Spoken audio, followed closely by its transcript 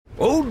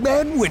Old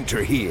Man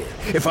Winter here.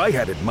 If I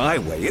had it my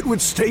way, it would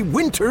stay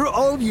winter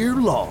all year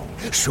long.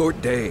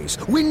 Short days,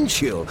 wind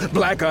chill,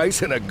 black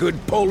ice, and a good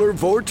polar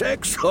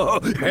vortex.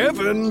 Oh,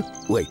 heaven.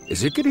 Wait,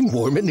 is it getting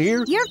warm in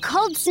here? Your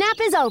cold snap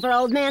is over,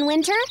 Old Man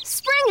Winter.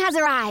 Spring has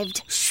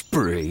arrived.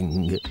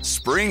 Spring.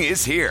 Spring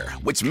is here,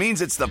 which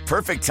means it's the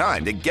perfect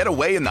time to get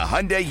away in the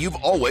Hyundai you've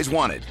always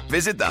wanted.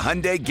 Visit the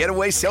Hyundai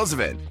Getaway Sales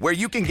Event, where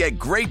you can get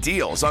great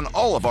deals on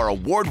all of our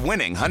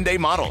award-winning Hyundai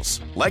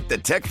models, like the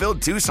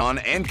tech-filled Tucson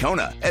and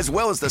Kona, as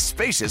well as the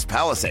spacious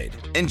Palisade.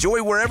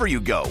 Enjoy wherever you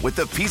go with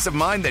the peace of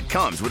mind that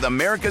comes with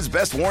America's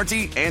best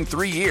warranty and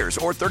 3 years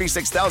or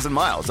 36,000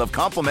 miles of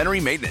complimentary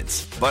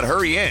maintenance. But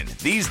hurry in,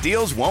 these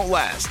deals won't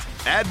last.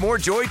 Add more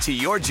joy to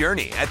your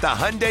journey at the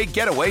Hyundai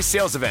Getaway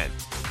Sales Event.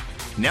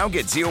 Now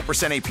get 0%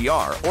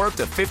 APR or up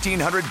to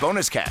 $1,500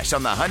 bonus cash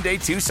on the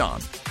Hyundai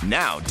Tucson.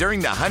 Now,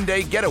 during the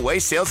Hyundai Getaway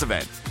Sales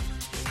Event.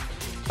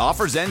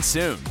 Offers end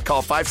soon.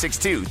 Call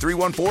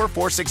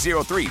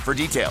 562-314-4603 for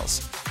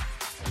details.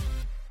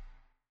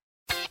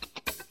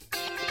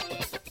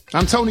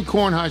 I'm Tony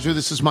Kornheiser.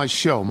 This is my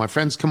show. My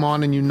friends come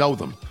on and you know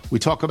them. We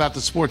talk about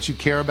the sports you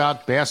care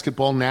about,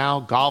 basketball now,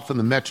 golf, and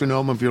the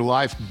metronome of your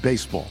life,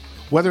 baseball.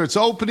 Whether it's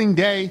opening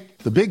day,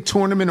 the big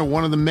tournament, or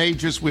one of the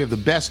majors, we have the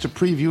best to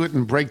preview it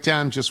and break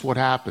down just what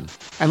happened.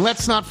 And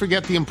let's not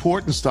forget the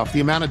important stuff,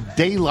 the amount of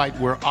daylight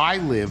where I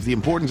live, the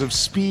importance of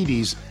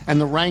speedies, and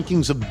the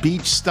rankings of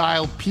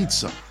beach-style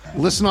pizza.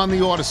 Listen on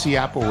the Odyssey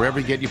app or wherever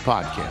you get your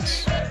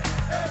podcasts.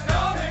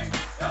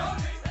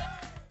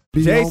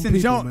 Jason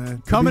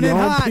Jones coming in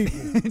hot.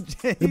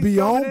 To be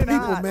on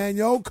people, man.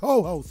 Your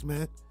co-host,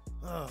 man.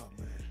 Oh,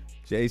 man.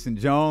 Jason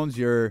Jones,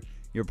 your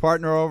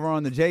partner over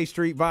on the J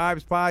Street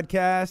Vibes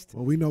podcast.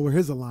 Well, we know where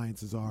his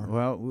alliances are.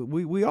 Well,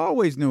 we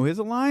always knew his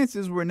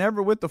alliances were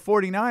never with the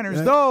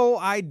 49ers, though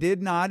I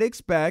did not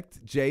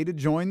expect Jay to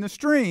join the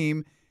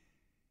stream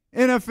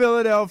in a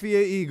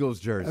Philadelphia Eagles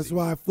jersey. That's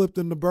why I flipped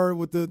him the bird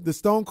with the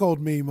Stone Cold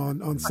meme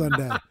on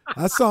Sunday.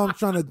 I saw him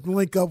trying to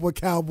link up with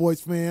Cowboys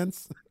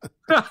fans.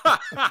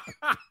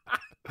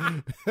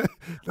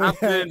 I've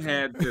been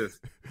had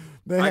this.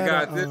 I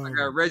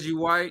got Reggie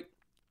White.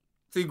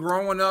 See,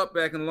 growing up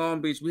back in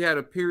Long Beach, we had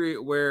a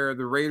period where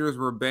the Raiders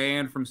were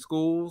banned from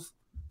schools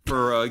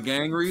for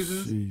gang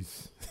reasons.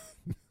 Jeez.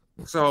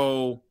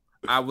 So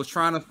I was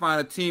trying to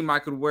find a team I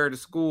could wear to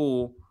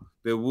school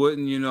that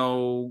wouldn't,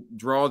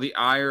 draw the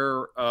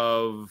ire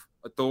of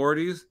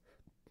authorities.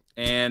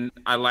 And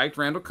I liked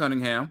Randall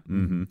Cunningham.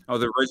 Mm-hmm. I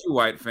was a Reggie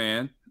White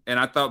fan. And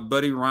I thought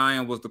Buddy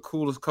Ryan was the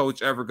coolest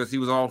coach ever because he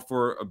was all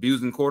for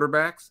abusing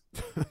quarterbacks.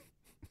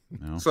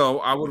 No. So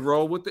I would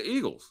roll with the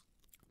Eagles.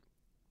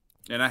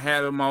 And I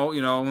had them all,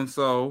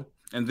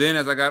 and then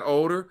as I got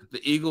older, the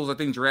Eagles, I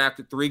think,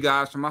 drafted 3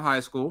 guys from my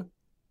high school.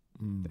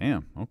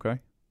 Damn, okay.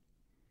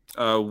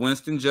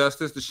 Winston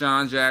Justice,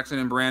 Deshaun Jackson,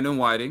 and Brandon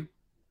Whiting.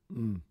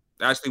 I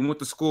actually went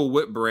to school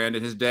with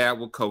Brandon. His dad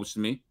would coach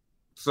me.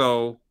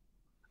 So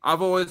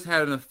I've always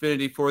had an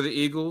affinity for the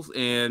Eagles,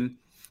 and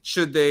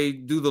should they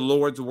do the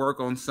Lord's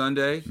work on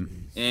Sunday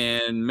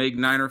and make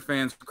Niner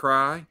fans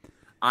cry,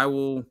 I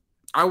will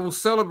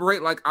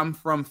celebrate like I'm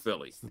from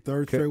Philly. It's the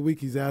third straight week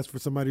he's asked for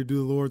somebody to do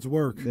the Lord's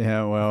work.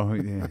 Yeah, well,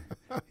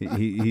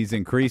 he's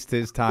increased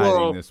his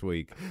tithing this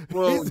week.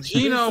 Well,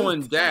 Gino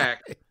and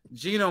Dak,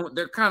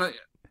 they're kind of.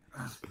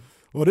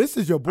 Well, this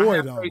is your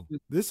boy, though.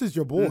 This is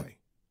your boy.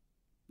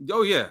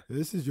 Oh, yeah.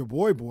 This is your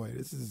boy.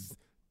 This is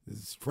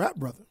frat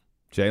brother.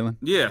 Jalen?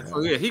 Yeah.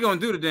 Oh, yeah. He going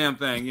to do the damn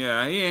thing.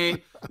 Yeah. He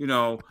ain't,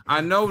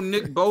 I know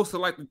Nick Bosa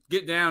like to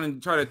get down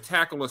and try to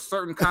tackle a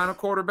certain kind of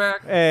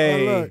quarterback.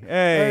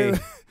 Hey.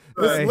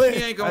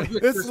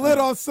 It's lit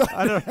on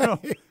Sunday.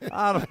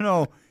 I don't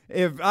know.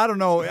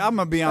 I'm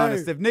gonna be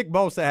honest. If Nick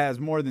Bosa has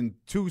more than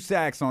 2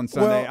 sacks on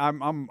Sunday,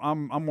 I'm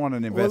on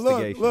an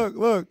investigation.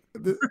 Look.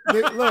 I'm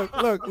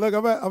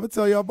gonna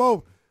tell y'all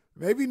both.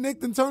 Maybe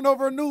Nick done turned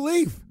over a new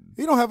leaf.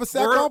 He don't have a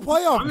sack all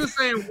playoffs. I'm just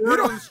saying, word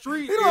on the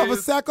street. He don't have a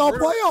sack all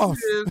playoffs.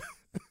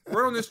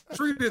 Word on the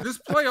street is this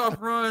playoff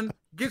run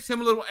gets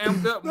him a little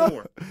amped up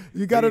more.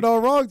 You got it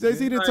all wrong, JC.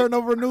 He didn't turn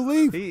over a new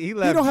leaf. He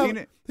don't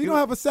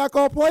have a sack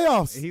all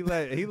playoffs. He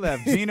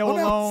left Gino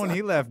alone.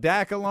 He left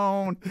Dak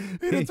alone.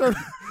 He didn't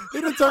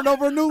turn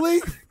over a new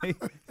leaf.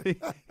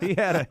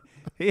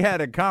 He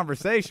had a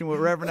conversation with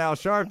Reverend Al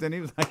Sharpton.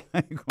 He was like, I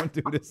ain't going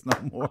to do this no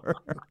more.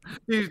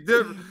 He's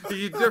different.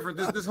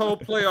 This whole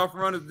playoff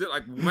run is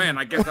like, man,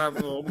 I guess I'll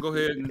go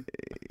ahead and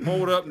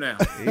hold up now.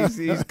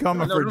 He's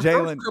coming for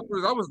Jalen.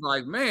 I was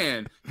like,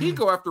 man, he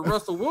go after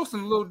Russell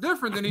Wilson a little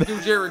different than he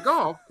do Jared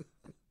Goff.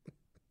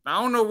 I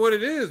don't know what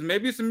it is.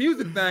 Maybe it's a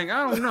music thing.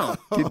 I don't know.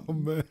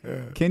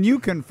 Can you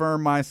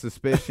confirm my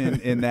suspicion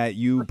in that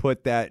you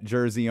put that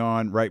jersey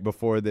on right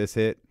before this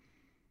hit?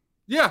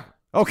 Yeah.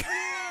 Okay.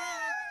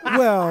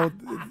 Well,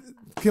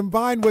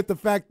 combined with the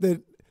fact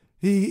that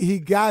he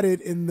got it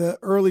in the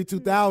early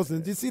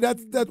 2000s. You see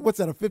that what's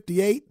that, a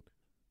 58?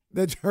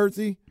 That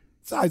jersey?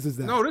 Size is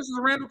that? No, this is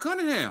Randall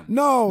Cunningham.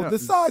 No, the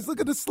size. Look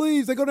at the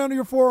sleeves. They go down to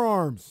your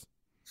forearms.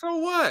 So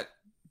what?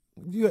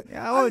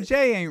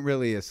 Jay ain't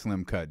really a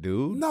slim cut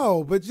dude.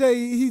 No, but Jay,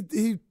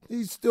 he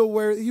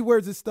he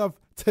wears his stuff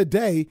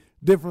today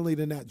differently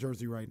than that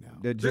jersey right now.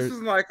 This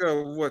is like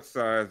a what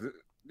size?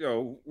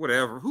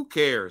 Whatever. Who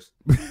cares?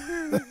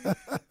 That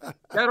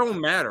don't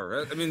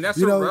matter. I mean, that's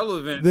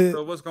irrelevant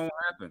to what's going to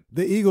happen.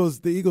 The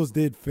Eagles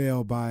did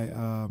fail by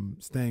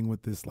staying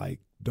with this like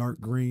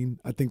dark green.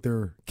 I think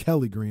they're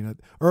Kelly green,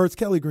 or it's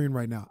Kelly green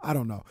right now. I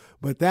don't know,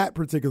 but that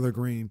particular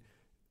green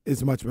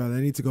is much better.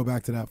 They need to go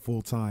back to that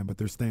full time, but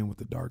they're staying with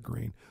the dark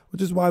green,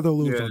 which is why they'll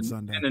lose on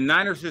Sunday. And the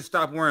Niners should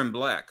stop wearing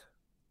black.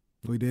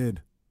 We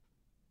did.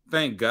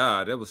 Thank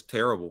God. That was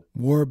terrible.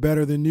 Wore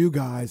better than you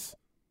guys.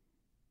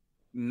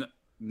 No.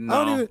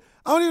 I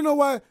don't even know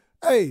why.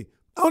 Hey,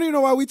 I don't even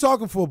know why we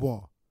talking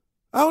football.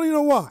 I don't even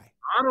know why.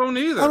 I don't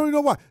either. I don't even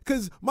know why.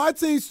 Because my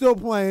team's still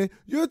playing.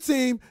 Your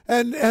team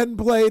hadn't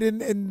played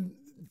in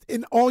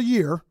all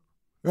year.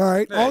 All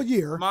right, hey, all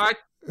year.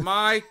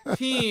 My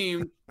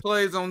team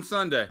plays on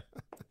Sunday.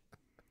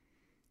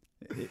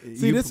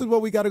 See, this is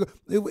what we got to go.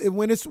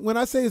 When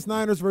I say it's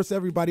Niners versus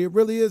everybody, it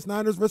really is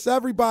Niners versus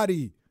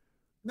everybody.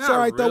 It's all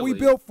right, though. We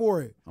built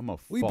for it. I'm going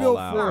to We fall built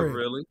out. for it.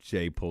 Really?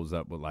 Jay pulls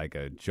up with like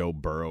a Joe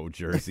Burrow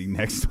jersey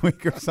next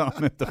week or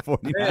something if the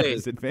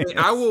 49ers advance. Hey,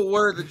 I will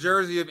wear the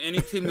jersey of any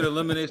team that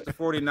eliminates the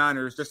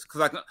 49ers just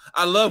because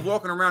I love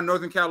walking around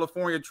Northern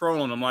California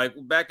trolling them. Like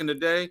back in the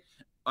day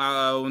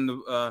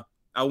when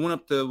I went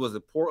up to, was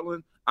it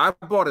Portland? I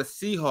bought a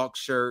Seahawks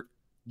shirt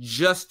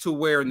just to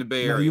wear in the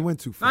Bay Area. No, you went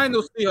too far. I ain't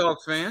no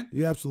Seahawks fan.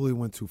 You absolutely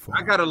went too far.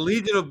 I got a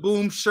Legion of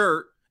Boom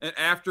shirt, and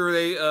after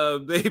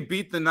they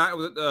beat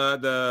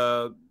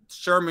the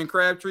Sherman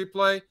Crabtree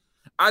play,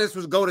 I just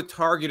was go to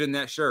Target in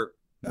that shirt.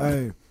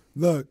 Hey,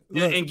 look.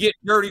 And get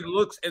dirty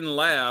looks and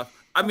laugh.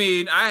 I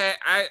mean, I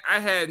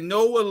had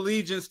no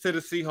allegiance to the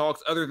Seahawks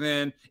other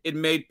than it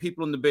made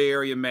people in the Bay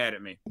Area mad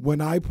at me. When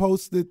I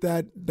posted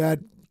that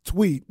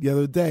tweet the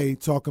other day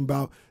talking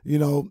about,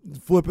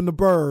 flipping the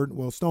bird.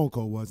 Well, Stone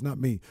Cold was, not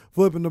me.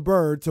 Flipping the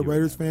bird to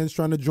Raiders fans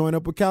trying to join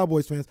up with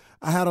Cowboys fans.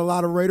 I had a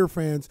lot of Raider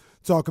fans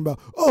talking about,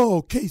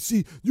 oh,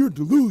 KC, you're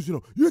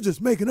delusional. You're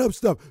just making up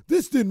stuff.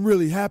 This didn't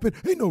really happen.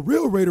 Ain't no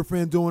real Raider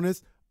fan doing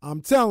this.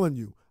 I'm telling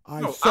you.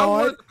 I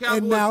saw it,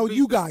 and now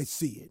you guys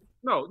see it.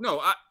 No,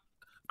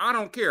 I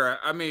don't care.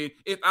 I mean,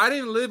 if I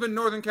didn't live in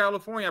Northern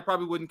California, I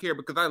probably wouldn't care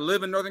because I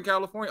live in Northern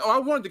California. Oh, I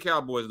wanted the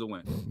Cowboys to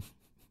win.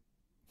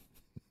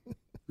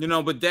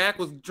 But Dak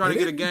was trying to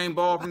get a game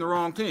ball from the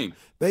wrong team.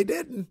 They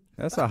didn't.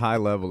 That's a high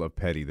level of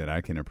petty that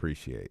I can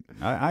appreciate.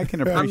 I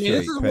can appreciate.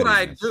 This is what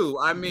I do.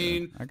 I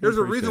mean, there's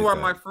a reason why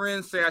my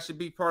friends say I should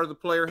be part of the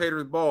player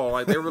haters ball.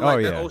 Like they were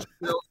like that O'Shea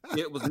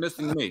kid was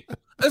missing me.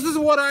 This is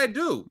what I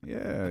do.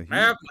 Yeah,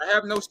 I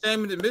have no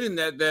shame in admitting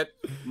that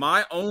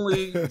my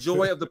only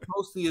joy of the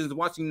postseason is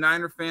watching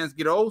Niner fans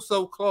get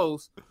so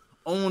close,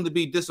 only to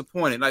be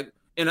disappointed. Like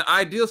in an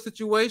ideal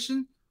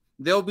situation,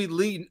 they'll be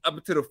leading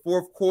up to the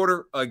fourth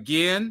quarter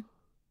again,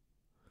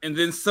 and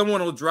then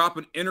someone will drop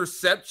an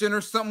interception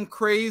or something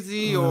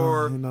crazy,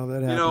 or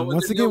that happened.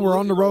 Once again, we're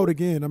on the road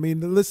again. I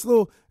mean, this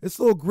little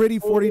gritty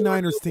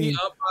 49ers team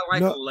up by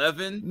like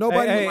 11.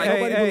 Nobody believes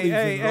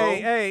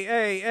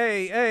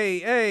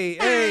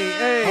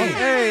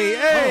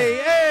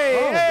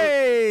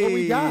What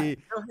we got?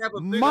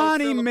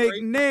 Monty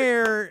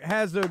McNair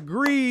has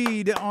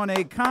agreed on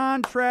a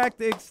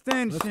contract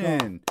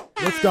extension.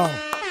 Let's go.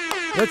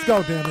 Let's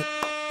go, damn it.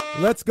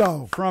 Let's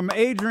go. From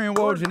Adrian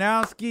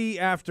Wojnarowski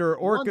after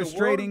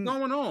orchestrating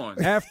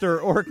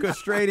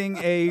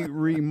a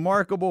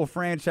remarkable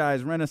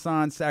franchise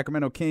renaissance,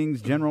 Sacramento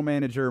Kings general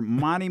manager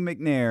Monty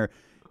McNair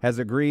has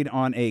agreed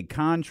on a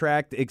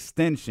contract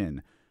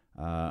extension.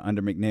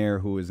 Under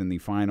McNair, who is in the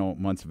final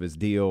months of his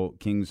deal,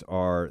 Kings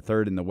are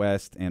third in the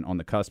West and on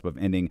the cusp of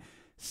ending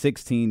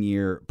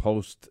 16-year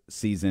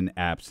postseason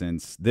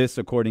absence. This,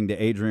 according to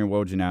Adrian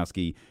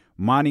Wojnarowski,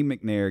 Monty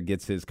McNair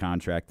gets his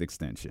contract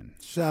extension.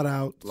 Shout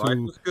out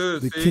to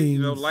the Kings.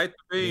 Light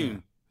the beam. Yeah.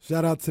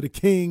 Shout out to the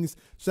Kings.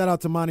 Shout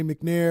out to Monty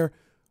McNair.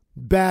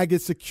 Bag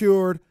is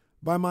secured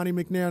by Monty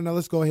McNair. Now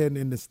let's go ahead and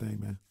end this thing,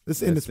 man.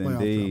 Let's end this playoff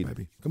run,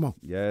 baby. Come on.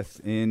 Yes,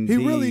 indeed.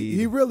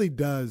 He really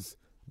does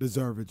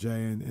deserve it, Jay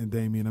and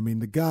Damian. I mean,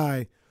 the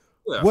guy,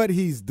 what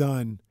he's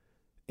done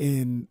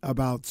in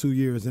about 2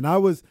 years. And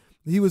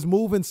he was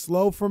moving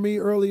slow for me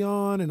early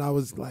on, and I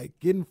was like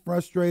getting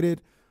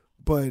frustrated,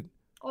 but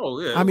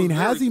I mean,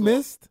 has he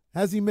missed?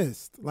 Has he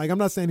missed? Like, I'm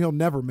not saying he'll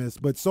never miss,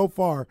 but so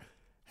far,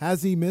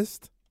 has he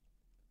missed?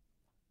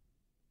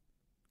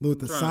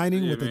 With the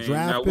signing, with the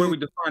draft pick? What are we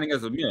defining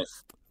as a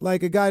miss?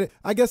 Like a guy,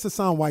 I guess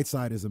Hassan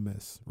Whiteside is a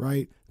miss,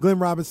 right? Glenn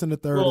Robinson III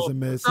is a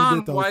miss.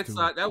 Hassan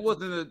Whiteside, that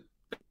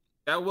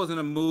wasn't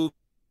a move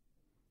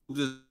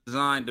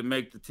designed to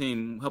make the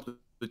team, help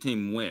the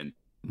team win.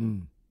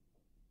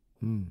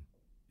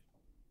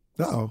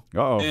 Uh-oh.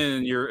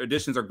 And your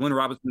additions are Glenn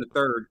Robinson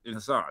III and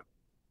Hassan.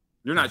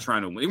 You're not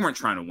trying to win. They weren't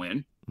trying to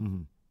win.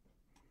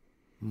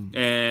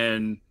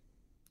 And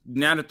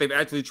now that they've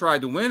actually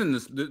tried to win in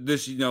this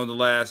the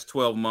last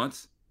 12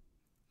 months,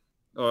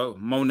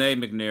 Monet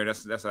McNair,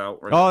 that's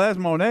out. Right that's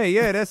Monet.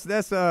 Yeah,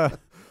 that's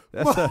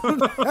Zeke's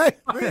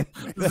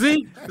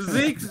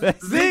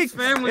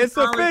family it's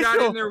finally official.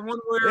 got in there one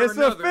way or It's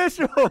another.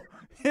 official.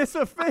 It's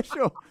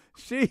official.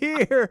 She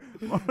here.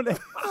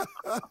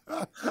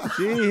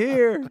 She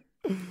here.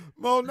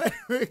 Monet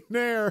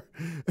McNair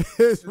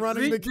is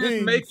running Zeke the didn't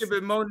Kings. make it,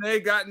 but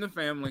Monet got in the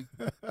family.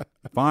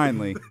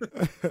 Finally.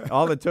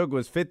 All it took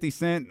was 50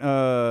 Cent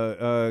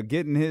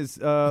getting his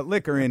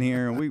liquor in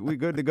here, and we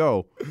good to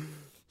go. Let's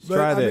But,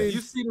 try I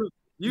this. mean,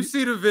 You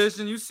see the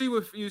vision. You see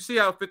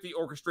how 50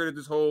 orchestrated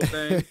this whole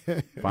thing.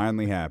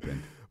 Finally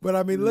happened. But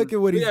I mean, look at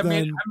what he's done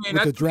with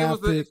the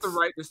draft picks.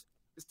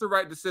 It's the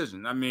right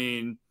decision. I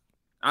mean,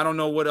 I don't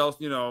know what else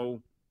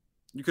you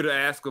could have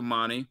asked of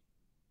Monty,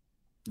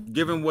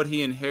 given what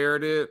he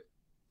inherited.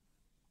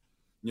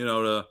 He made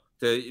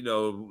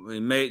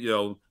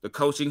the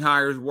coaching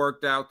hires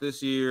worked out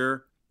this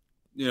year.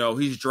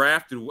 He's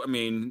drafted. I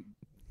mean,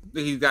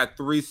 he's got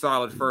 3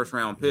 solid first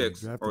round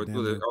picks. Are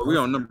we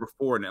on number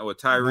 4 now with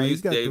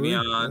Tyrese,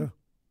 Davion?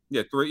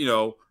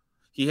 3.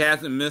 He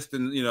hasn't missed.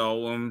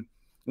 When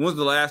was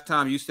the last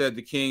time you said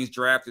the Kings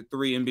drafted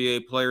 3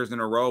 NBA players in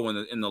a row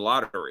in the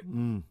lottery?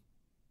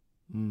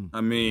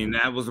 I mean,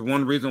 that was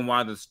one reason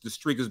why the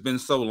streak has been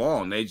so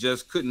long. They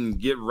just couldn't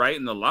get right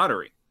in the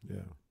lottery.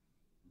 Yeah.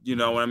 You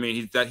know what I mean?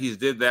 He's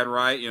did that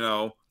right.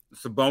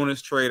 It's a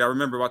bonus trade. I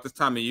remember about this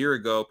time a year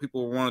ago,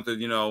 people wanted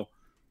to,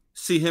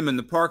 see him in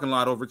the parking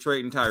lot over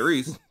trading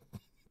Tyrese.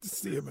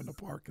 See him in the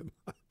parking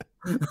lot.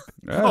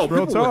 That's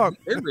real talk.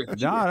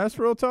 John, that's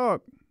real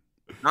talk.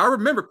 I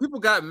remember people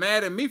got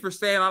mad at me for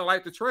saying I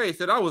liked the trade,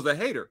 said I was a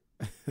hater.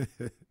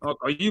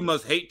 You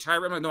must hate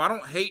Tyrese. I'm like, no, I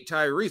don't hate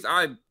Tyrese.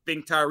 I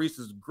think Tyrese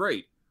is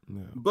great.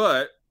 Yeah.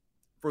 But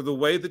for the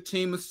way the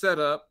team was set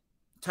up,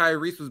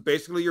 Tyrese was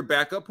basically your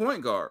backup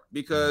point guard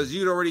because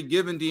you'd already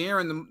given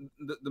De'Aaron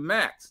the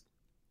max.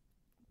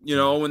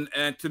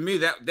 And to me,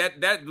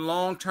 that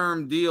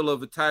long-term deal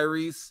of a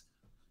Tyrese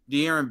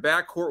De'Aaron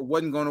backcourt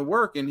wasn't going to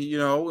work. And,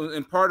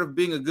 and part of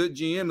being a good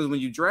GM is when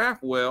you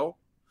draft well,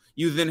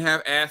 you then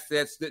have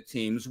assets that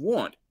teams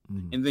want.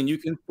 And then you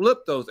can flip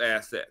those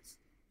assets.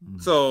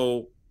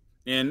 So,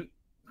 and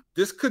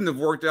this couldn't have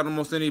worked out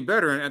almost any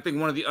better. And I think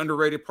one of the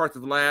underrated parts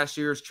of last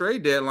year's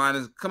trade deadline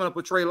is coming up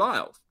with Trey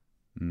Lyles.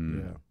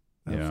 Yeah.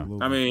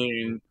 Absolutely. I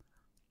mean,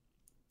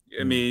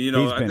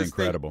 he's been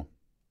incredible.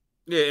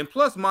 And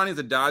plus Monty's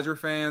a Dodger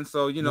fan,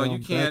 so you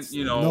can't,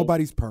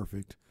 nobody's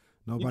perfect.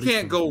 You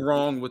can't go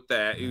wrong with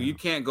that. Yeah. You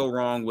can't go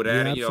wrong with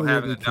that.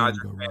 Having a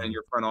Dodger fan in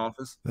your front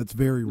office. That's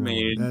very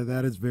wrong.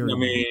 That is very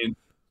wrong.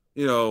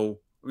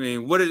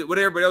 What did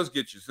everybody else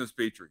get you since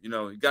Petrie?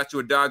 You got you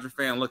a Dodger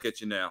fan. Look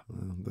at you now.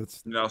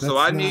 So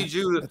I need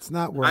you to. That's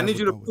not where I need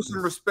you to put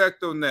some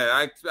respect on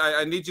that.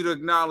 I need you to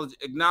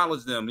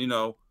acknowledge them.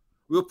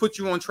 We'll put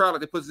you on trial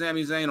like they put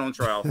Sami Zayn on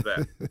trial for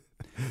that.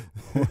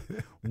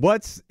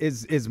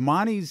 Is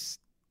Monty's?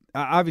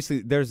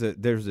 Obviously, there's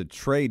a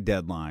trade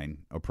deadline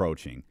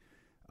approaching.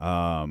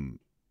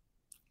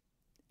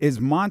 Is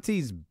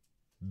Monty's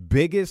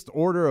biggest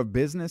order of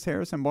business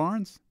Harrison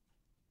Barnes?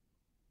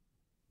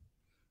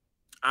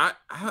 I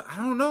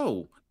don't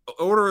know.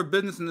 Order of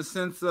business in the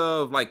sense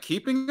of like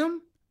keeping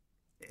him?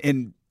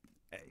 In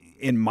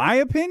my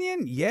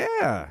opinion,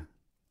 yeah.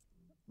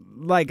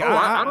 Like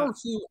I don't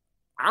see.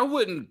 I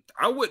wouldn't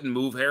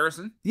move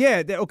Harrison.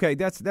 Yeah, okay,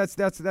 that's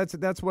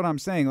what I'm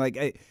saying.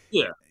 Like,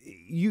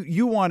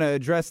 you want to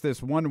address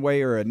this one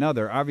way or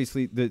another.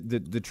 Obviously,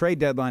 the trade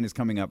deadline is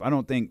coming up. I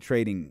don't think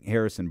trading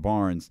Harrison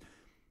Barnes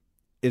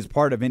is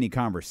part of any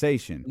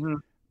conversation. Mm-hmm.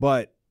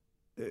 But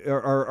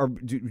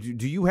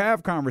do you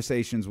have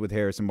conversations with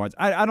Harrison Barnes?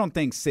 I don't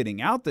think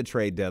sitting out the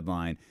trade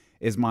deadline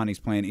is Monty's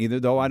plan either,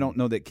 though I don't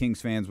know that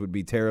Kings fans would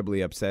be terribly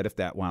upset if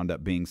that wound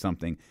up being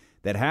something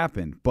that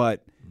happened.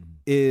 But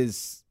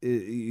is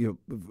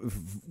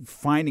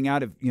finding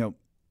out if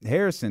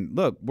Harrison,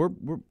 look,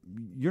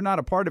 you're not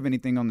a part of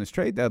anything on this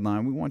trade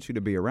deadline. We want you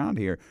to be around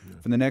here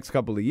for the next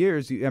couple of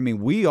years. I mean,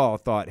 we all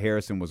thought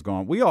Harrison was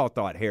gone. We all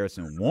thought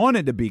Harrison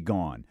wanted to be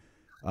gone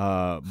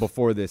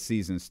before this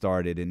season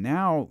started, and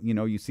now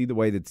you see the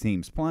way the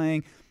team's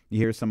playing. You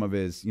hear some of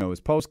his his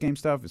post game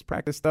stuff, his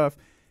practice stuff.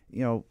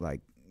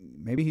 Like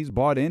maybe he's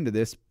bought into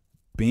this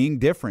being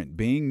different,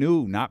 being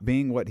new, not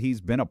being what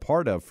he's been a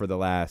part of for the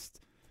last.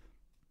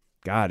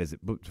 God, is it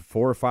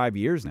 4 or 5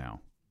 years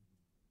now?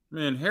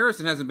 Man,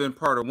 Harrison hasn't been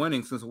part of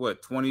winning since,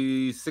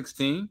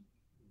 2016?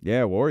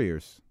 Yeah,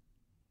 Warriors.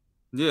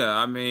 Yeah,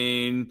 I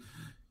mean,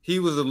 he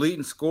was a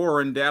leading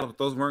scorer in Dallas,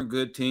 but those weren't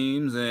good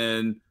teams.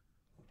 And,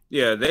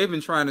 yeah, they've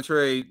been trying to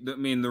trade. I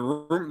mean,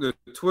 the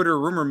Twitter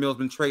rumor mill's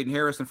been trading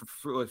Harrison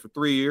for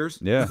 3 years.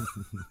 Yeah,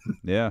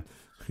 yeah.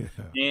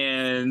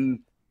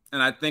 And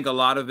I think a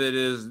lot of it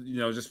is,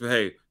 just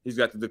hey, he's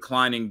got the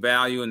declining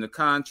value in the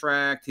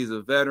contract. He's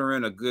a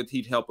veteran,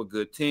 he'd help a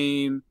good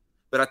team.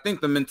 But I think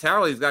the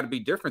mentality's got to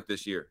be different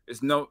this year.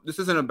 This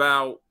isn't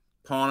about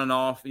pawning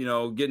off,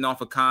 getting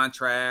off of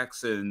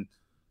contracts and,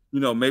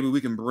 maybe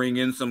we can bring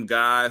in some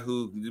guy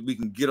who we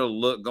can get a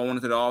look going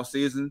into the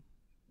offseason.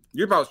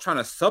 You're about trying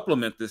to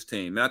supplement this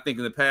team. And I think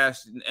in the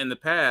past,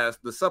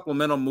 the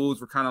supplemental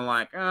moves were kind of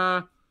like,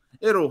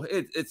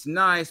 it's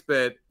nice,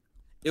 but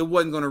it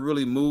wasn't going to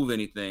really move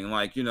anything.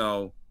 Like,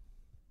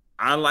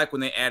 I like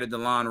when they added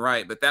DeLon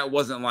Wright, but that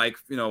wasn't like,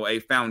 a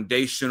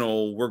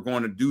foundational, we're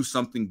going to do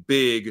something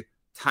big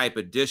type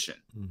addition.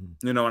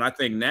 Mm-hmm. And I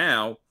think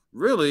now,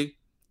 really,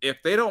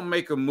 if they don't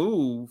make a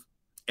move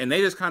and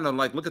they just kind of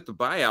like look at the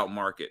buyout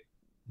market,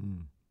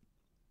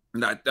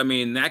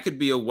 that could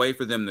be a way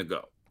for them to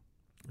go,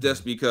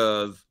 just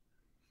because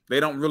they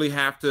don't really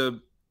have to.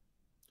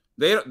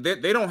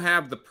 They don't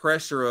have the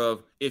pressure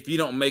of, if you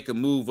don't make a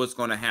move, what's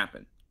going to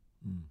happen.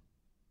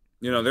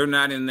 They're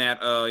not in that.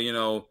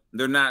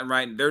 They're not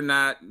right. They're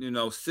not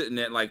sitting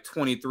at like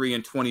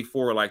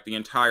 23-24 like the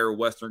entire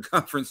Western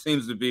Conference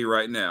seems to be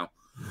right now.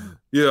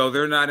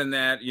 They're not in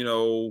that.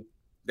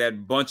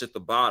 That bunch at the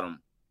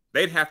bottom.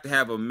 They'd have to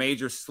have a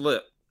major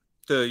slip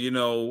to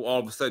all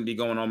of a sudden be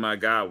going, oh my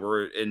God,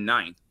 we're in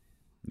 9th.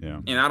 Yeah,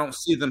 and I don't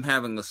see them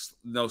having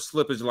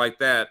slippage like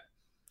that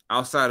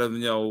outside of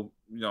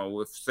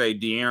if say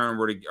De'Aaron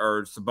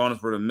or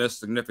Sabonis were to miss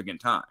significant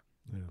time.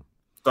 Yeah.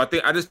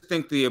 So I just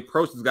think the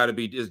approach has got to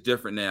be is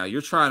different now.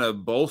 You're trying to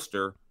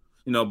bolster.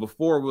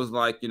 Before it was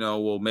like,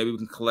 well, maybe we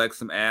can collect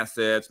some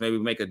assets, maybe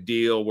make a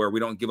deal where we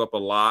don't give up a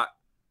lot.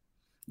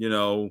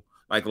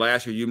 Like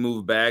last year, you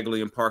moved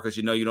Bagley and Parker because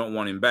you don't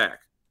want him back,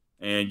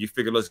 and you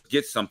figure let's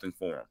get something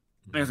for him.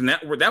 And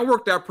that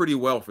worked out pretty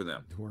well for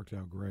them. It worked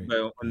out great.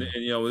 And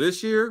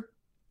this year,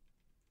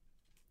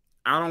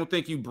 I don't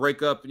think you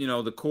break up,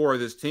 the core of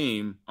this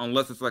team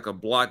unless it's like a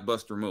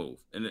blockbuster move.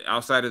 And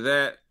outside of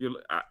that,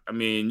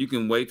 you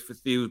can wait for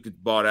see who gets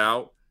bought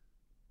out,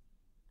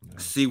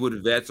 see what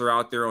vets are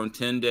out there on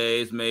 10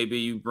 days. Maybe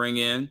you bring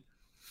in.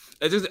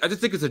 I just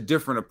think it's a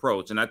different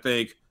approach, and I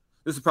think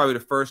this is probably the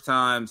first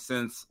time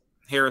since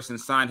Harrison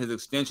signed his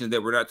extension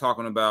that we're not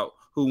talking about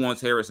who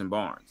wants Harrison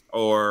Barnes,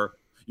 or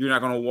you're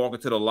not going to walk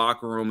into the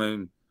locker room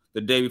and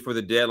the day before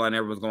the deadline,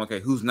 everyone's going, okay,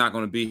 who's not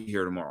going to be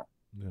here tomorrow?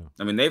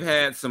 Yeah. They've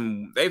had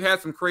some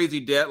crazy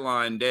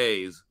deadline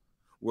days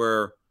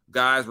where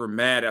guys were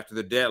mad after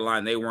the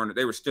deadline. They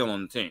were still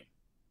on the team.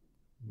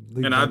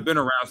 And I've been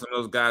around some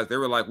of those guys. They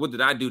were like, what did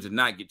I do to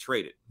not get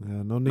traded?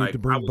 Yeah, no need to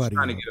bring Buddy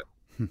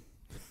up.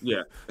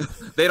 Yeah.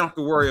 They don't have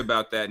to worry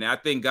about that. Now I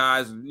think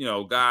guys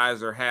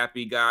are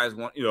happy. Guys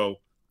want,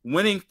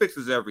 winning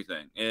fixes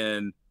everything.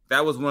 And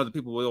that was one of the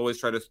people who always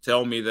try to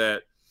tell me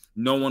that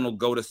no one will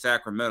go to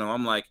Sacramento.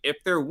 I'm like, if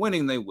they're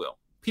winning, they will.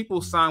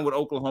 People signed with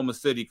Oklahoma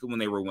City when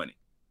they were winning.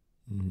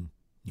 Mm-hmm.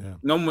 Yeah.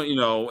 No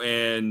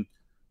one,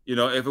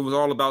 if it was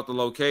all about the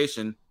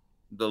location,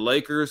 the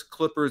Lakers,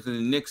 Clippers, and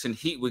the Knicks and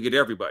Heat would get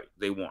everybody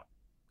they want.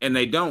 And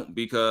they don't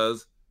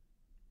because,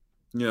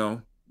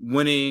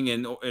 winning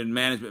and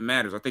management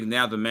matters. I think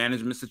now the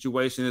management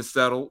situation is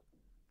settled,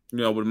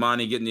 with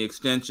Monty getting the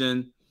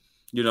extension.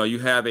 You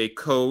have a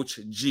coach,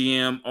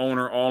 GM,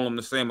 owner, all on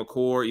the same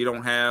accord. You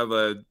don't have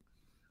a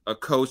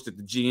coach that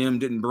the GM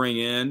didn't bring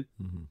in.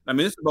 Mm-hmm.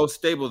 This is the most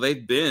stable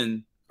they've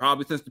been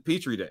probably since the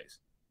Petrie days.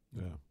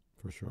 Yeah,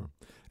 for sure.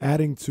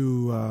 Adding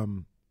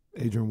to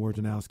Adrian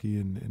Wojnarowski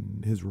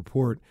in his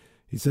report,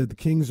 he said the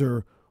Kings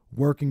are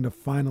working to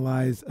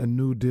finalize a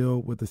new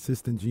deal with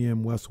assistant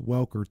GM Wes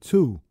Welker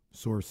too,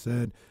 source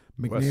said.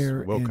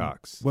 McNair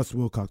Wilcox. Wes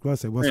Wilcox. What did I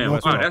say? Wes Man,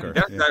 Welker.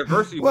 That's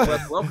diversity with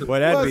Wes Welker. Boy,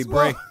 that'd be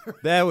break.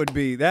 That would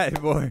be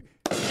that boy.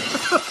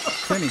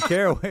 Kenny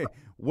Caraway.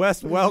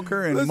 Wes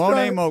Welker and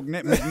Monet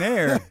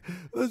McNair.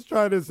 Let's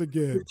try this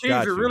again. The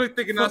Kings are really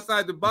thinking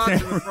outside the box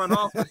in the front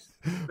office.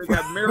 They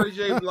got Mary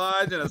J.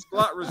 Blige and a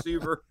slot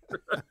receiver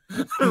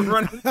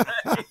running.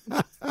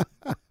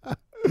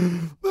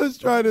 Let's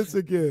try this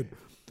again.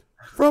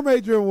 From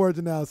Adrian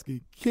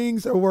Wojnarowski,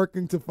 Kings are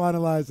working to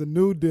finalize a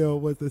new deal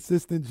with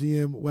assistant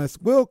GM Wes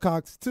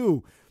Wilcox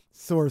too.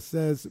 Source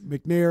says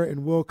McNair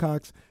and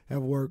Wilcox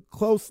have worked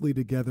closely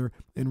together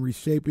in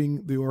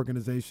reshaping the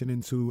organization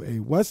into a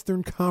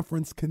Western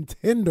Conference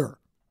contender.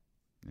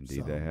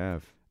 Indeed, they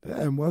have.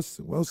 And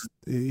Wes,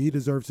 he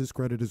deserves his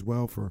credit as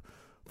well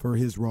for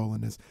his role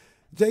in this.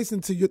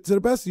 Jason, to the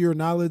best of your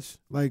knowledge,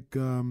 like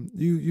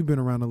you've been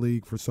around the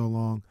league for so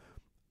long,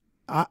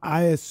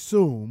 I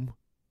assume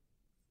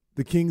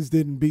the Kings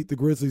didn't beat the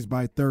Grizzlies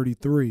by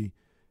 33,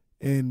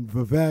 and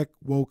Vivek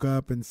woke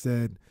up and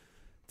said,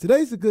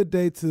 today's a good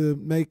day to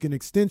make an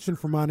extension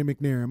for Monty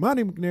McNair. And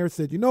Monty McNair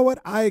said, you know what?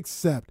 I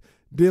accept.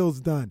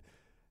 Deal's done.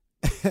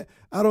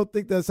 I don't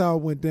think that's how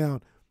it went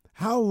down.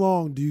 How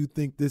long do you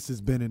think this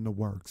has been in the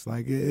works?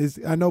 Like,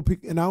 I know,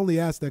 and I only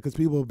ask that because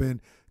people have been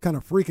kind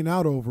of freaking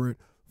out over it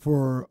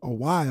for a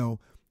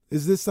while.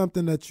 Is this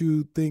something that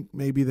you think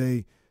maybe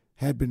they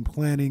had been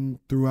planning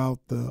throughout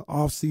the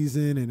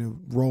offseason and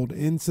it rolled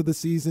into the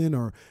season,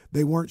 or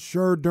they weren't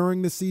sure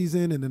during the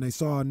season and then they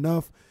saw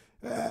enough?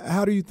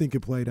 How do you think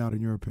it played out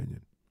in your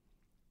opinion?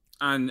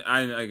 Like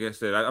I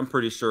said, I'm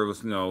pretty sure it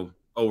was,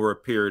 over a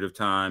period of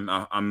time.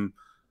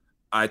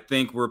 I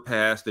think we're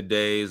past the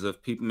days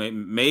of people.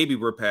 Maybe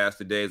we're past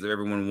the days of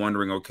everyone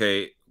wondering,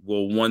 okay,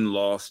 will one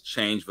loss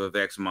change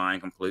Vivek's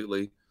mind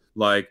completely?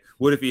 Like,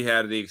 what if he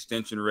had the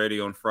extension ready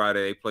on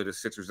Friday? They played the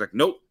Sixers. Like,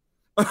 nope.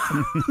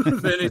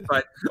 Then it's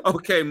like,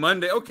 okay,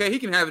 Monday. Okay, he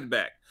can have it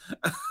back.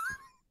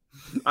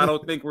 I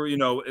don't think we're,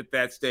 at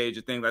that stage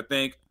of things. I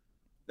think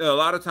a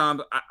lot of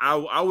times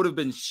I would have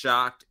been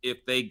shocked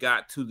if they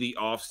got to the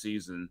off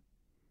season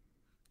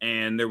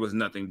and there was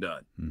nothing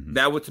done.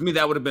 Mm-hmm. To me,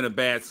 that would have been a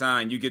bad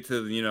sign. You get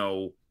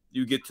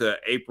to,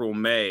 April,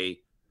 May,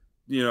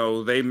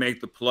 they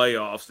make the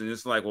playoffs and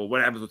it's like, well,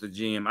 what happens with the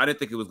GM? I didn't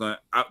think it was that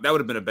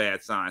would have been a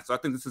bad sign. So I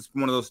think this is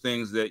one of those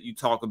things that you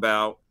talk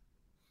about,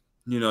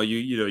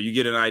 you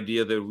get an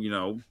idea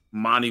that,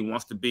 Monty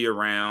wants to be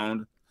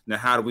around. Now,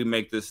 how do we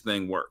make this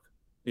thing work?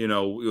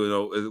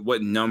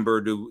 What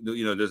number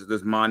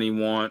does Monty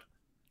want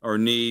or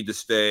need to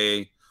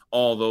stay?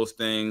 All those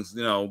things,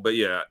 but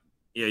yeah,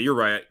 you're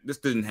right. This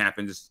didn't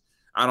happen.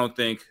 I don't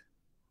think,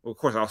 well, of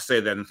course I'll say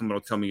that and somebody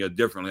will tell me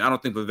differently. I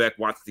don't think Vivek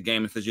watched the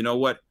game and says, you know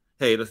what?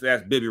 Hey, let's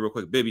ask Bibby real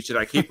quick. Bibby, should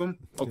I keep him?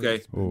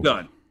 Okay,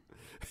 done.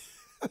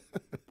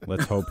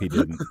 Let's hope he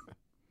didn't.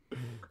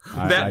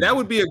 That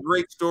would be a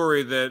great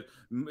story that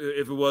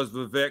if it was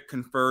Vivek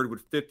conferred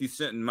with 50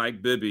 Cent and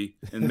Mike Bibby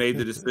and made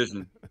the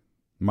decision.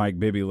 Mike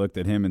Bibby looked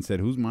at him and said,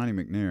 who's Monty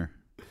McNair?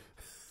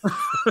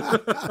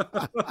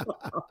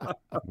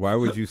 Why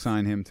would you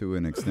sign him to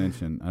an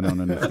extension? I don't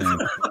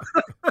understand.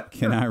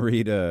 Can I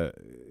read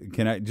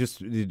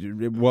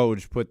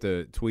Woj put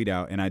the tweet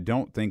out, and I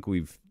don't think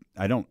we've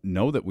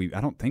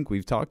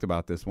talked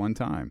about this one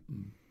time.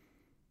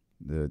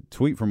 The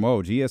tweet from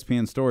Woj,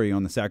 ESPN story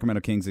on the Sacramento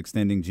Kings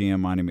extending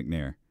GM Monty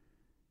McNair,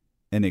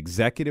 an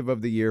executive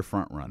of the year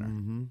frontrunner.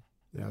 Mm-hmm.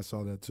 Yeah, I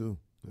saw that too.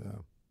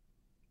 Yeah,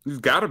 he's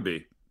got to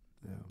be.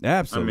 Yeah.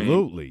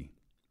 Absolutely,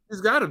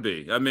 he's got to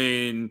be. I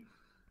mean,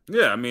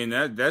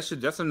 that's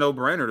a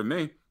no-brainer to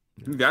me.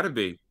 Yeah. He's got to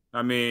be.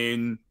 I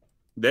mean,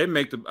 they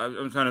make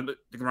I'm trying to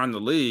think around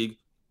the league.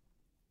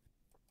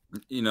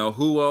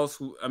 Who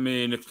else? I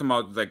mean, if you're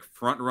talking about like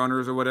front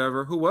runners or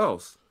whatever, who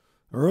else?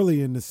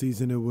 Early in the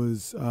season, it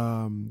was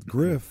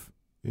Griff,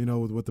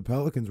 with what the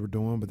Pelicans were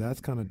doing, but that's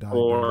kind of died.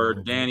 Or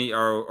Danny,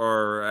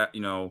 or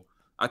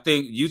I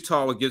think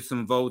Utah would get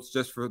some votes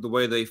just for the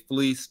way they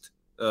fleeced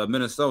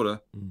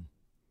Minnesota.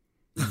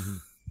 Mm-hmm.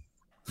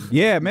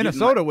 Yeah,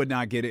 Minnesota would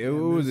not get it.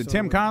 Was it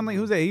Tim Conley?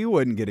 Who's that? He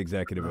wouldn't get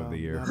executive of the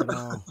year. Not at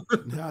all.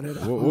 Not at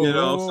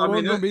all.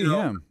 It'll be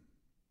him.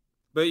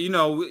 But,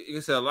 like I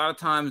said, a lot of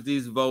times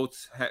these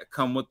votes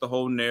come with the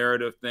whole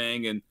narrative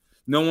thing, and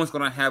no one's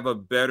going to have a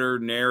better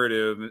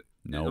narrative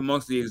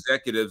amongst the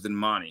executives than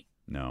Monty.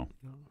 No,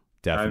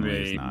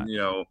 definitely not.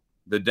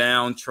 The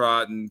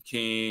downtrodden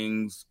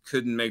Kings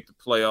couldn't make the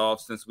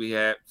playoffs since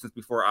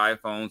before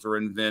iPhones were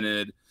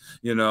invented,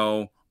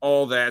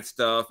 all that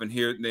stuff. And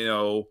here,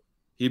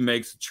 he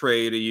makes a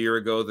trade a year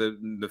ago that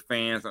the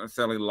fans don't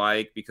necessarily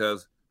like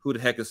because who the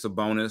heck is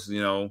Sabonis?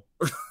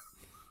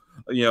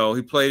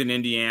 He played in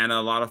Indiana.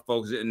 A lot of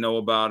folks didn't know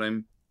about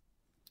him,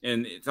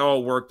 and it's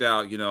all worked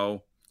out.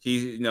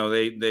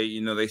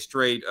 They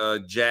straight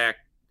Jack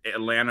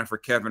Atlanta for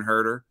Kevin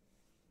Huerter.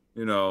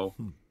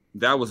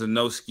 That was a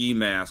no ski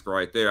mask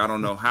right there. I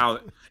don't know how.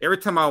 Every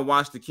time I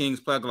watch the Kings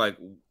play, I'm like,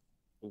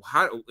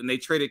 how? And they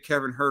traded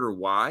Kevin Huerter.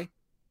 Why?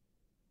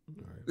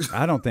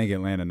 I don't think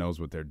Atlanta knows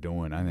what they're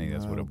doing. I think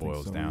that's what it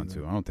boils down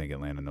to. I don't think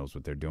Atlanta knows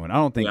what they're doing. I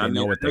don't think they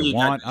know what they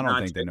want. I don't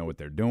think they know what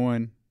they're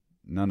doing.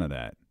 None of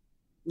that.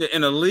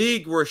 In a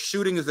league where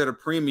shooting is at a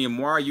premium,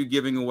 why are you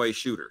giving away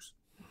shooters?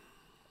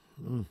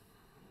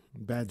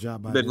 Bad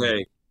job by them. But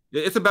hey,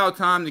 it's about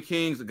time the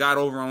Kings got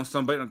over on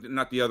somebody,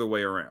 not the other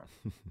way around.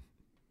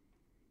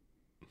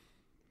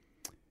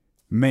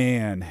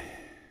 Man.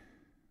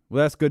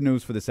 Well, that's good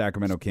news for the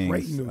Sacramento Kings.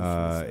 Great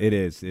news. It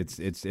is.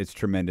 It's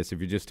tremendous. If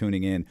you're just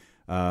tuning in,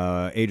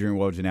 Adrian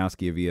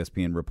Wojnarowski of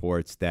ESPN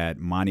reports that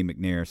Monty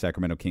McNair,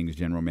 Sacramento Kings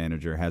general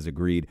manager, has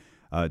agreed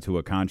to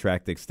a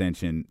contract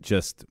extension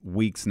just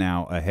weeks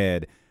now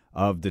ahead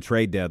of the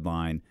trade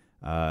deadline.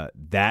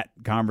 That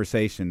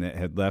conversation that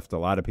had left a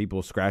lot of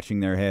people scratching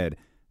their head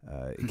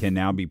can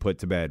now be put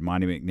to bed.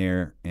 Monty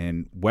McNair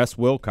and Wes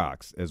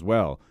Wilcox as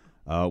well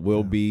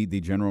will be the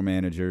general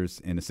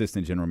managers and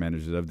assistant general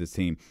managers of this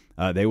team.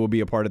 They will be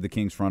a part of the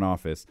Kings front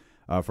office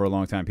for a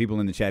long time. People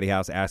in the chatty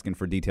house asking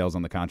for details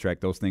on the contract.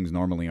 Those things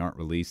normally aren't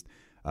released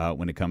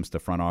when it comes to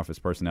front office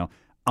personnel.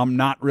 I'm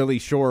not really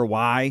sure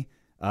why,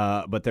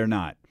 but they're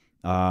not.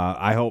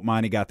 I hope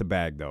Monty got the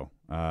bag, though,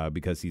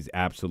 because he's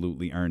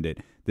absolutely earned it.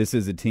 This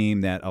is a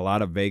team that a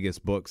lot of Vegas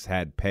books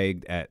had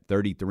pegged at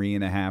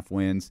 33.5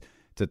 wins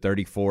to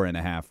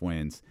 34.5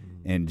 wins.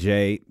 And,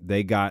 Jay,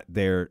 they got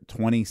their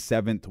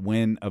 27th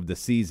win of the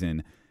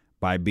season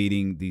by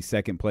beating the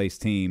second-place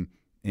team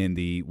in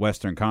the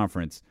Western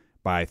Conference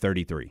by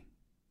 33.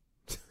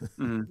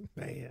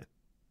 Man.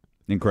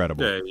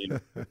 Incredible.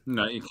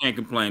 Yeah, you can't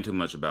complain too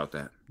much about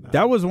that.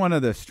 That was one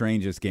of the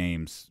strangest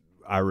games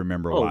I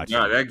remember watching.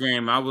 Oh, God, that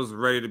game, I was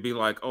ready to be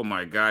like, oh,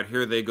 my God,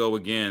 here they go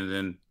again. And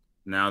then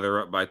now they're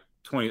up by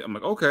 20. I'm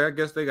like, okay, I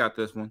guess they got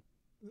this one.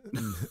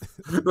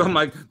 I'm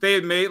like, they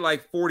had made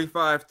like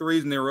 45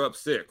 threes and they were up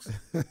 6.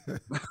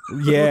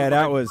 Yeah,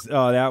 that was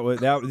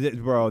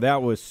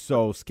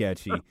so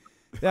sketchy.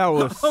 That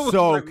was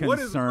so like, concerning. What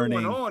is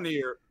going on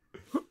here?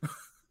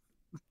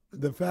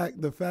 The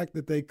fact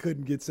that they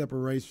couldn't get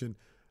separation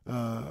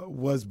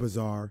was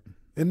bizarre.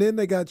 And then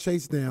they got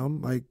chased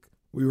down, like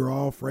we were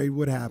all afraid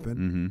would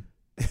happen.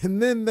 Mm-hmm.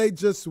 And then they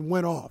just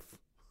went off.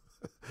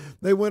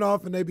 They went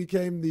off and they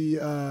became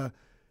the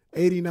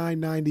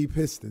 89-90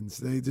 Pistons.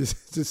 They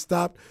just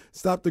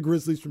stopped the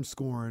Grizzlies from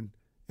scoring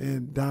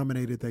and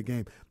dominated that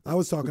game. I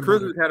was talking about the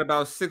Grizzlies had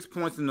about 6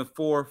 points in the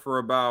fourth for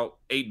about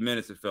 8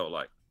 minutes, it felt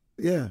like.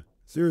 Yeah,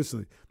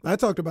 seriously. I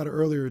talked about it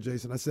earlier,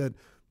 Jason. I said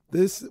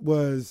this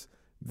was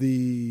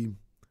the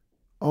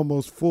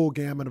almost full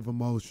gamut of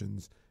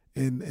emotions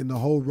in the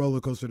whole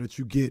roller coaster that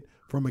you get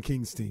from a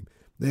Kings team.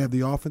 They have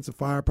the offensive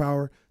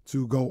firepower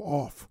to go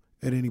off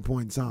at any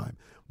point in time,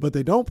 but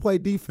they don't play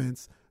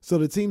defense, so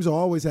the teams will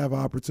always have an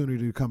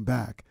opportunity to come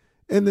back,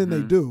 and then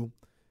they do.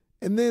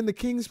 And then the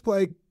Kings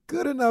play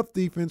good enough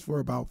defense for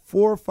about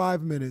 4 or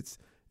 5 minutes,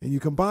 and you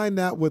combine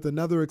that with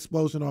another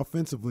explosion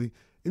offensively,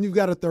 and you've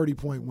got a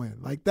 30-point win.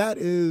 Like that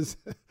is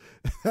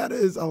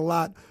a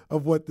lot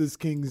of what this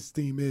Kings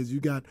team is. You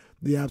got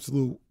the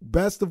absolute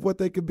best of what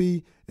they could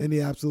be and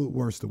the absolute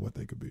worst of what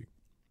they could be.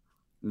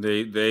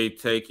 They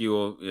take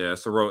you,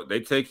 it's a road.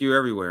 They take you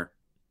everywhere.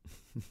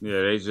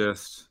 Yeah,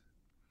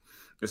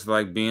 it's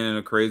like being in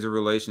a crazy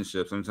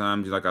relationship.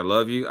 Sometimes you're like, I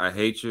love you, I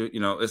hate you. You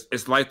know,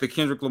 it's like the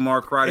Kendrick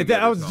Lamar Cry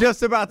Together I was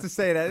just about to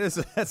say that.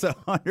 That's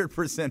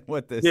 100%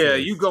 what this is. Yeah,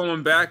 you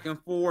going back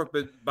and forth,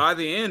 but by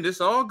the end,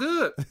 it's all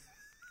good.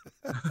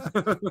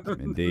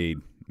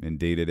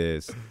 Indeed it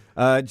is.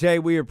 Jay,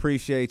 we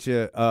appreciate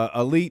you.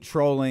 Elite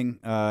trolling,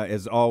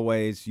 as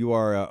always. You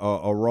are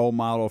a role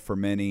model for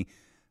many,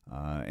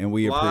 and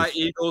we appreciate. Fly,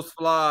 Eagles,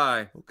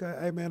 fly. Okay,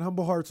 hey man,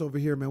 humble hearts over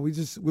here, man. We're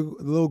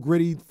a little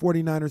gritty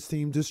 49ers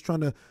team, just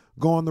trying to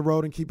go on the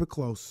road and keep it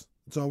close.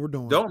 That's all we're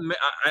doing.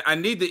 I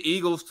need the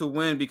Eagles to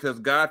win because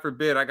God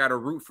forbid I got to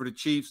root for the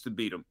Chiefs to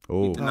beat them.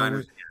 Oh,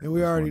 and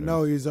we already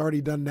know he's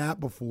already done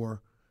that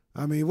before.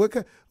 I mean,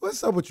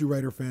 what's up with you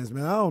Raider fans,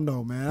 man? I don't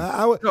know, man.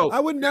 I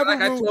would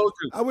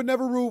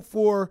never root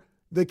for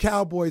the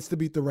Cowboys to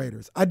beat the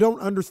Raiders. I don't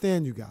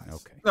understand you guys.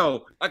 Okay.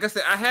 No, like I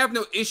said, I have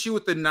no issue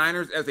with the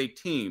Niners as a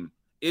team.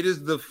 It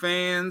is the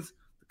fans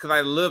because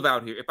I live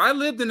out here. If I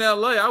lived in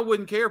LA, I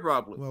wouldn't care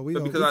probably. Well,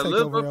 because I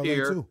live up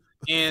here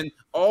and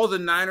all the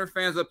Niner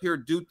fans up here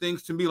do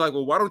things to me like,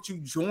 well, why don't you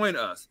join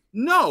us?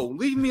 No,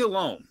 leave me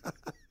alone.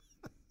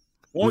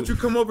 Won't you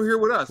come over here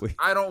with us?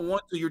 I don't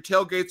want to. Your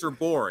tailgates are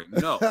boring.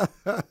 No.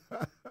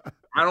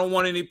 I don't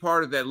want any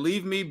part of that.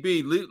 Leave me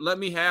be. Let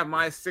me have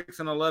my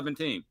 6-11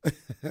 team.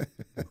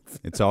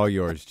 It's all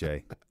yours,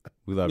 Jay.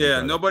 We love you.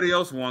 Yeah, nobody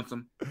else wants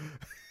them.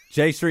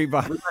 Jay Street.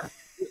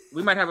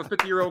 We might have a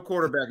 50-year-old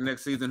quarterback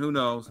next season. Who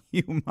knows?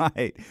 You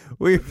might.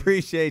 We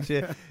appreciate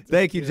you.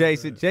 Thank you,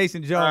 Jason.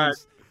 Jason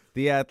Jones,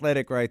 The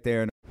Athletic right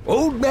there.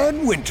 Old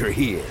Man Winter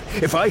here.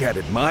 If I had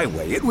it my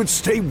way, it would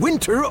stay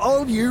winter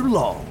all year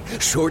long.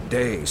 Short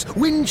days,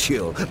 wind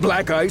chill,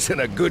 black ice, and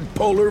a good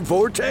polar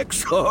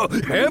vortex. Oh,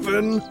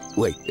 heaven.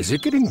 Wait, is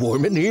it getting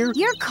warm in here?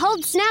 Your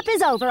cold snap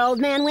is over, Old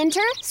Man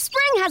Winter.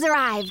 Spring has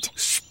arrived.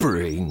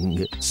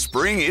 Spring.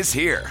 Spring is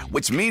here,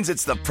 which means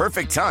it's the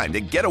perfect time to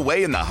get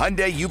away in the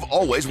Hyundai you've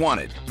always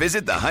wanted.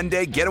 Visit the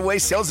Hyundai Getaway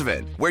Sales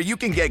Event, where you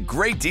can get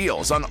great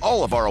deals on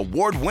all of our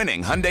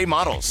award-winning Hyundai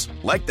models,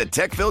 like the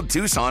tech-filled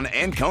Tucson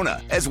and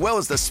Kona, as well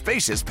as the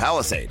spacious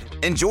Palisade.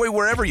 Enjoy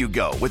wherever you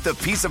go with the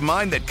peace of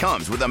mind that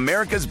comes with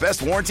America's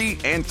best warranty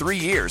and 3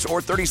 years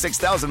or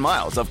 36,000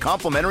 miles of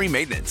complimentary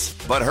maintenance.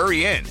 But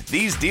hurry in,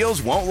 these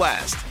deals won't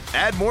last.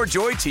 Add more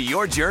joy to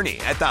your journey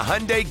at the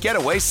Hyundai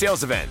Getaway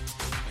Sales Event.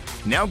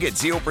 Now get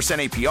 0%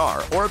 APR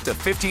or up to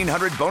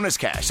 $1,500 bonus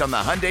cash on the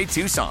Hyundai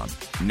Tucson.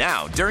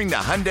 Now, during the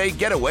Hyundai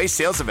Getaway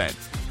Sales Event.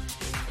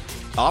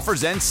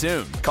 Offers end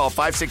soon. Call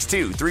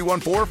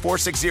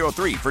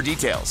 562-314-4603 for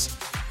details.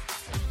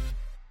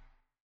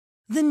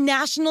 The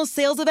national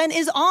sales event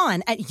is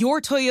on at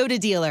your Toyota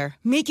dealer,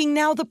 making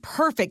now the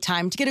perfect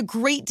time to get a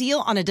great deal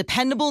on a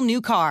dependable new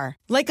car.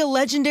 Like a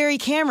legendary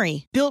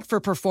Camry, built for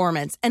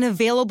performance and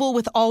available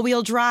with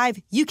all-wheel drive,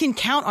 you can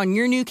count on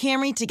your new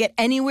Camry to get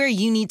anywhere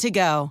you need to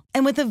go.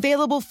 And with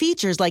available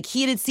features like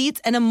heated seats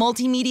and a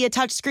multimedia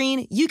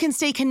touchscreen, you can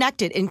stay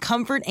connected in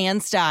comfort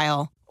and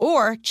style.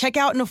 Or check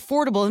out an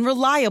affordable and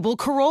reliable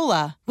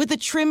Corolla with a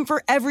trim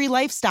for every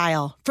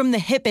lifestyle, from the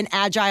hip and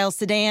agile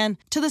sedan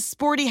to the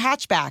sporty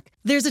hatchback.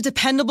 There's a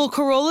dependable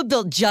Corolla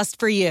built just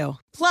for you.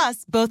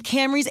 Plus, both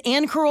Camrys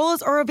and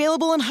Corollas are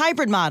available in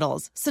hybrid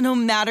models, so no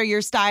matter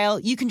your style,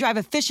 you can drive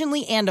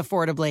efficiently and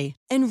affordably.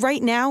 And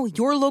right now,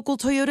 your local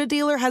Toyota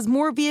dealer has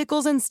more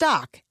vehicles in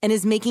stock and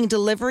is making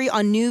delivery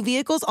on new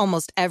vehicles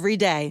almost every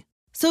day.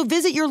 So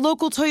visit your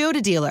local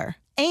Toyota dealer.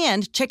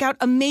 And check out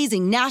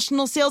amazing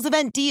national sales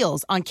event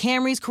deals on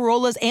Camrys,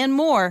 Corollas, and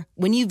more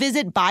when you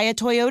visit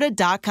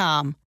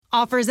buyatoyota.com.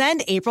 Offers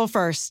end April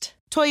 1st.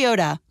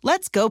 Toyota,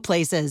 let's go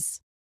places.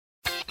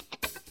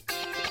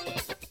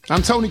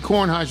 I'm Tony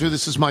Kornheiser.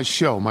 This is my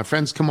show. My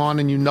friends come on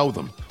and you know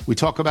them. We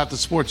talk about the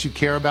sports you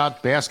care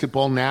about,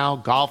 basketball now,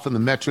 golf, and the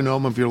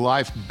metronome of your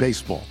life,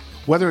 baseball.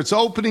 Whether it's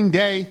opening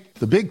day,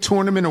 the big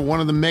tournament, or one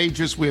of the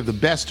majors, we have the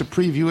best to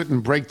preview it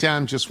and break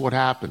down just what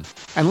happened.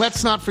 And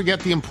let's not forget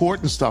the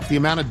important stuff, the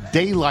amount of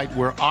daylight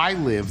where I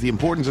live, the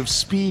importance of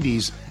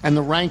Speedies, and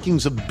the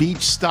rankings of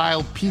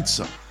beach-style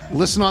pizza.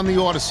 Listen on the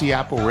Odyssey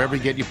app or wherever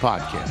you get your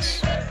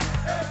podcasts.